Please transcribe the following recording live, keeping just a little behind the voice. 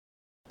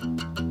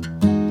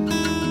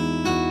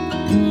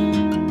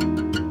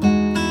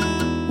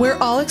We're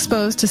all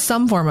exposed to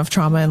some form of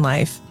trauma in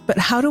life, but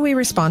how do we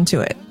respond to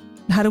it?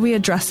 How do we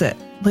address it,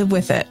 live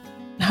with it?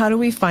 How do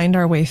we find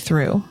our way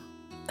through?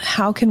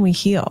 How can we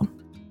heal?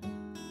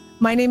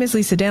 My name is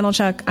Lisa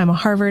Danilchuk. I'm a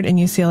Harvard and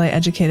UCLA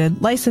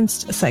educated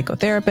licensed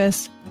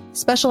psychotherapist,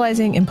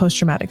 specializing in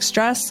post-traumatic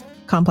stress,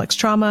 complex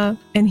trauma,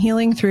 and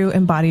healing through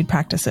embodied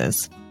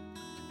practices.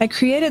 I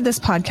created this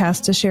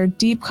podcast to share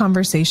deep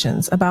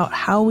conversations about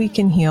how we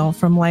can heal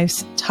from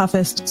life's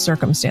toughest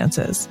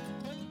circumstances.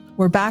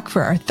 We're back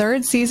for our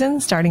third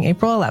season starting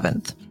April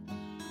 11th.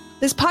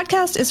 This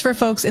podcast is for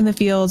folks in the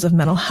fields of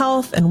mental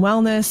health and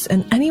wellness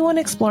and anyone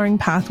exploring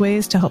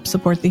pathways to help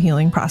support the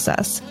healing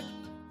process.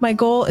 My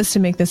goal is to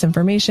make this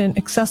information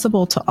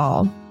accessible to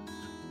all.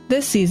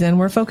 This season,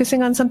 we're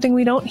focusing on something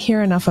we don't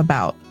hear enough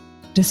about: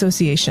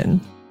 dissociation.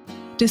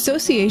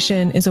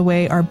 Dissociation is a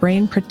way our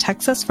brain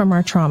protects us from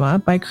our trauma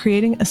by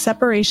creating a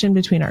separation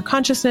between our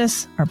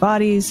consciousness, our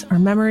bodies, our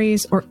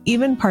memories, or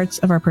even parts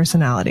of our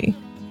personality.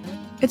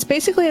 It's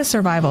basically a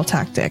survival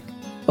tactic,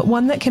 but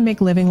one that can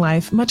make living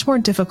life much more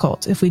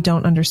difficult if we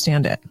don't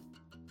understand it.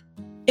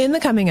 In the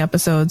coming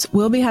episodes,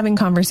 we'll be having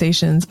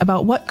conversations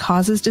about what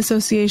causes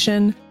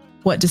dissociation,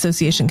 what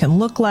dissociation can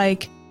look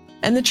like,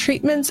 and the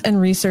treatments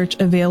and research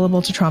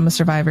available to trauma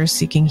survivors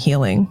seeking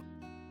healing.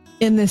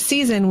 In this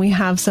season, we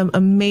have some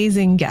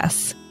amazing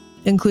guests,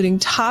 including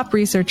top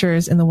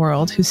researchers in the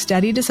world who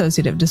study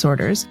dissociative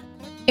disorders,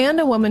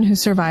 and a woman who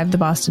survived the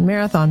Boston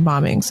Marathon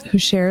bombings who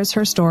shares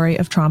her story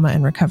of trauma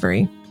and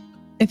recovery.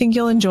 I think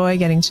you'll enjoy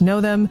getting to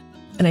know them,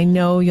 and I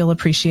know you'll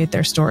appreciate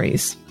their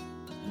stories.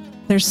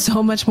 There's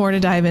so much more to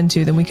dive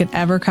into than we could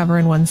ever cover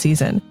in one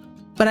season,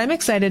 but I'm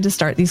excited to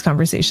start these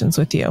conversations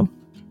with you.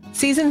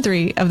 Season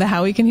 3 of the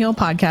How We Can Heal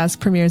podcast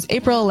premieres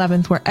April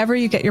 11th wherever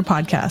you get your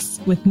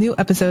podcasts, with new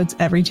episodes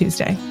every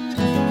Tuesday.